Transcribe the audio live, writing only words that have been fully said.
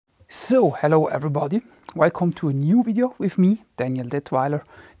So, hello everybody, welcome to a new video with me, Daniel Dettwiler.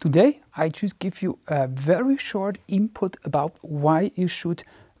 Today I just give you a very short input about why you should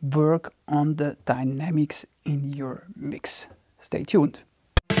work on the dynamics in your mix. Stay tuned.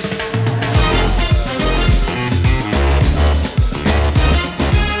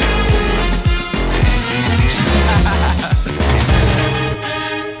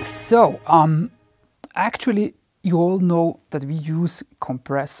 So, actually you all know that we use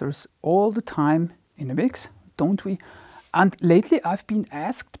compressors all the time in the mix, don't we? And lately I've been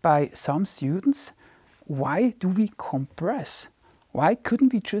asked by some students, why do we compress? Why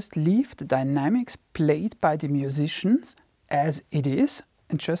couldn't we just leave the dynamics played by the musicians as it is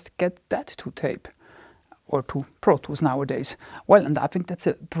and just get that to tape or to Pro Tools nowadays? Well, and I think that's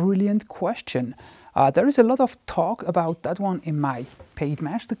a brilliant question. There is a lot of talk about that one in my paid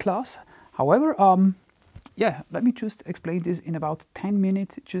masterclass. However, yeah, let me just explain this in about 10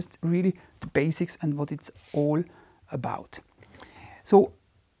 minutes, just really the basics and what it's all about. So,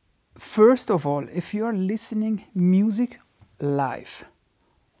 first of all, if you are listening music live,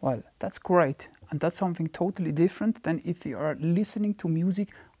 well, that's great. And that's something totally different than if you are listening to music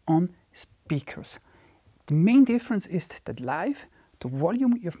on speakers. The main difference is that live, the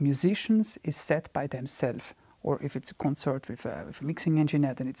volume of musicians is set by themselves. Or if it's a concert with a mixing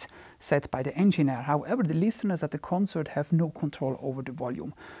engineer, then it's set by the engineer. However, the listeners at the concert have no control over the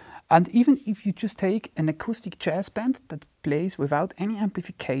volume. And even if you just take an acoustic jazz band that plays without any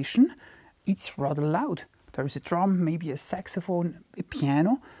amplification, it's rather loud. There is a drum, maybe a saxophone, a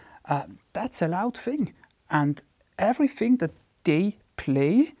piano. That's a loud thing. And everything that they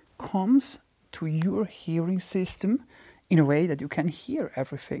play comes to your hearing system in a way that you can hear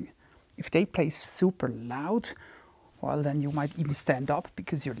everything. If they play super loud, well, then you might even stand up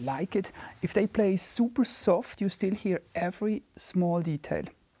because you like it. If they play super soft, you still hear every small detail.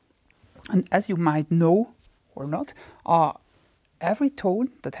 And as you might know or not, every tone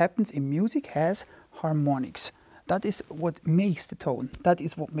that happens in music has harmonics. That is what makes the tone. That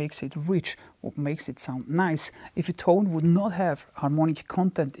is what makes it rich, what makes it sound nice. If a tone would not have harmonic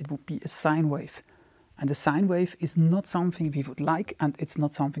content, it would be a sine wave. And the sine wave is not something we would like, and it's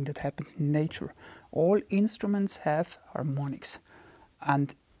not something that happens in nature. All instruments have harmonics.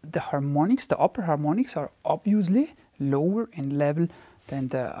 And the harmonics, the upper harmonics, are obviously lower in level than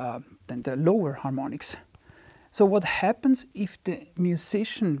the lower harmonics. So what happens if the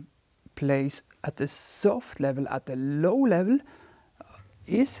musician plays at the soft level, at the low level,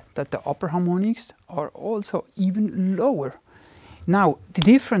 is that the upper harmonics are also even lower. Now, the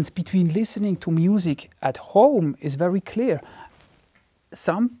difference between listening to music at home is very clear.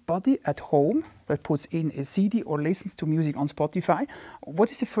 Somebody at home that puts in a CD or listens to music on Spotify,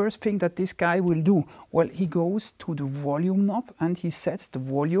 what is the first thing that this guy will do? Well, he goes to the volume knob and he sets the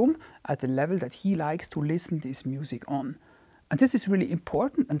volume at the level that he likes to listen this music on. And this is really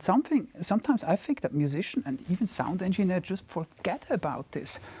important, and sometimes I think that musicians and even sound engineers just forget about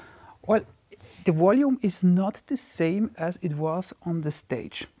this. Well, the volume is not the same as it was on the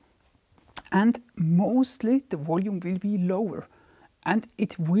stage. And mostly the volume will be lower. And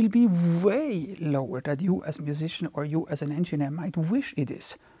it will be way lower than you as a musician or you as an engineer might wish it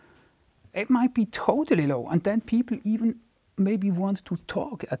is. It might be totally low, and then people even maybe want to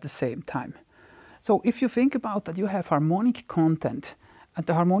talk at the same time. So if you think about that, you have harmonic content, and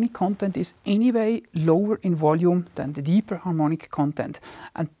the harmonic content is anyway lower in volume than the deeper harmonic content.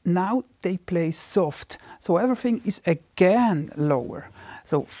 And now they play soft, so everything is again lower.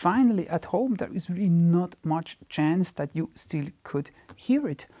 So finally at home there is really not much chance that you still could hear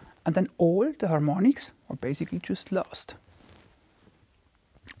it. And then all the harmonics are basically just lost.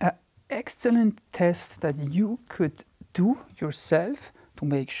 An excellent test that you could do yourself to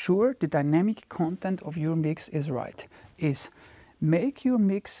make sure the dynamic content of your mix is right is make your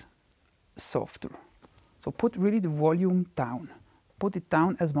mix softer. So put really the volume down. Put it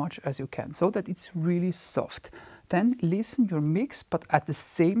down as much as you can so that it's really soft. Then listen your mix, but at the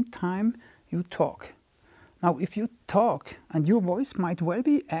same time you talk. Now if you talk, and your voice might well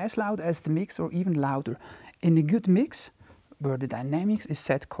be as loud as the mix or even louder, in a good mix where the dynamics is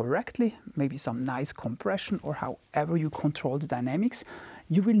set correctly, maybe some nice compression or however you control the dynamics,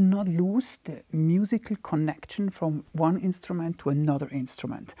 you will not lose the musical connection from one instrument to another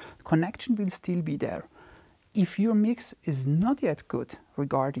instrument. The connection will still be there. If your mix is not yet good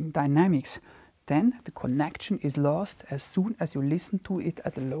regarding dynamics, then the connection is lost as soon as you listen to it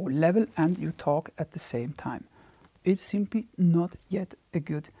at a low level and you talk at the same time. It's simply not yet a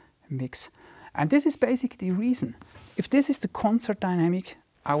good mix. And this is basically the reason. If this is the concert dynamic,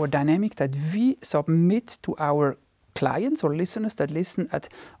 our dynamic that we submit to our clients or listeners that listen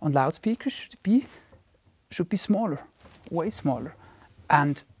on loudspeakers should be smaller, way smaller.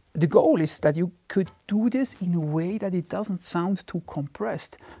 And the goal is that you could do this in a way that it doesn't sound too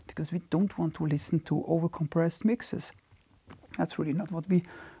compressed, because we don't want to listen to over-compressed mixes. That's really not what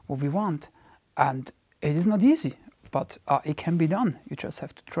we want. And it is not easy, but it can be done. You just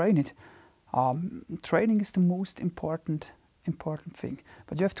have to train it. Training is the most important thing.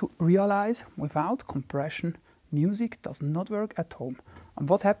 But you have to realize, without compression, music does not work at home. And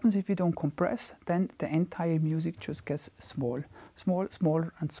what happens if you don't compress? Then the entire music just gets smaller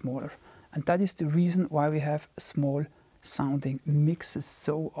and smaller. And that is the reason why we have small sounding mixes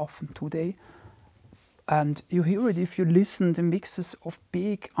so often today. And you hear it if you listen to mixes of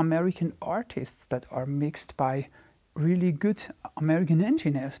big American artists that are mixed by really good American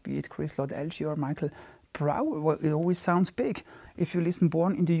engineers, be it Chris Lord-Alge or Michael Brower. Well, it always sounds big. If you listen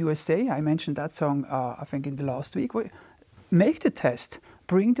Born in the USA, I mentioned that song I think in the last week, make the test.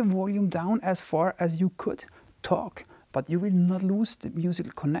 Bring the volume down as far as you could. Talk, but you will not lose the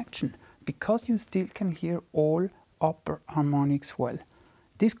musical connection, because you still can hear all upper harmonics well.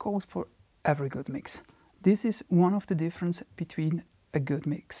 This goes for every good mix. This is one of the differences between a good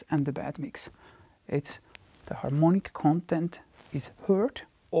mix and a bad mix. It's the harmonic content is heard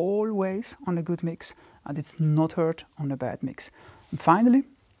always on a good mix, and it's not heard on a bad mix. And finally,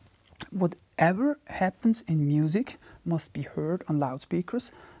 whatever happens in music must be heard on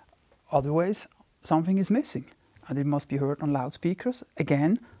loudspeakers, otherwise something is missing. And it must be heard on loudspeakers,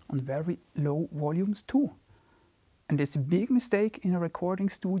 again, on very low volumes too. And it's a big mistake in a recording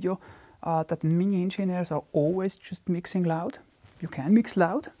studio that many engineers are always just mixing loud. You can mix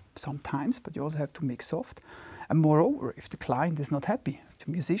loud sometimes, but you also have to mix soft. And moreover, if the client is not happy, if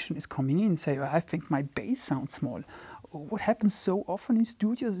the musician is coming in and say, I think my bass sounds small. What happens so often in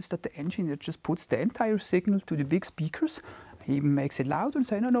studios is that the engineer just puts the entire signal to the big speakers. He even makes it louder and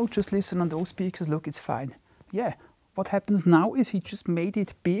say, no, just listen on those speakers, look, it's fine. Yeah, what happens now is he just made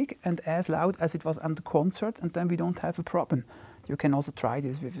it big and as loud as it was on the concert, and then we don't have a problem. You can also try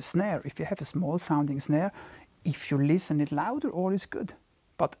this with a snare. If you have a small sounding snare, if you listen it louder, all is good.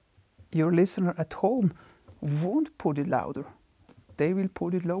 But your listener at home won't put it louder. They will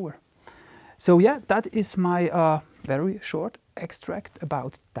put it lower. So yeah, that is my very short extract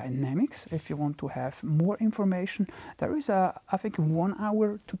about dynamics. If you want to have more information, there is I think a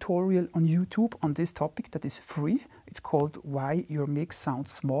 1-hour tutorial on YouTube on this topic that is free. It's called Why Your Mix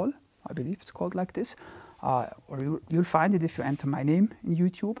Sounds Small. I believe it's called like this. Or you'll find it if you enter my name in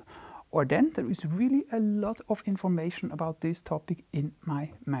YouTube. Or then there is really a lot of information about this topic in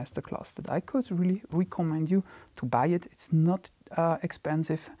my masterclass that I could really recommend you to buy it. It's not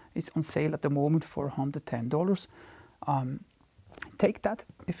expensive. It's on sale at the moment for $110. Take that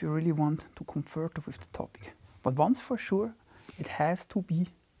if you really want to comfort with the topic. But once for sure, it has to be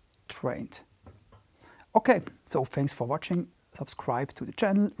trained. Okay, so thanks for watching. Subscribe to the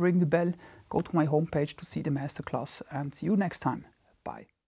channel, ring the bell, go to my homepage to see the masterclass, and see you next time. Bye.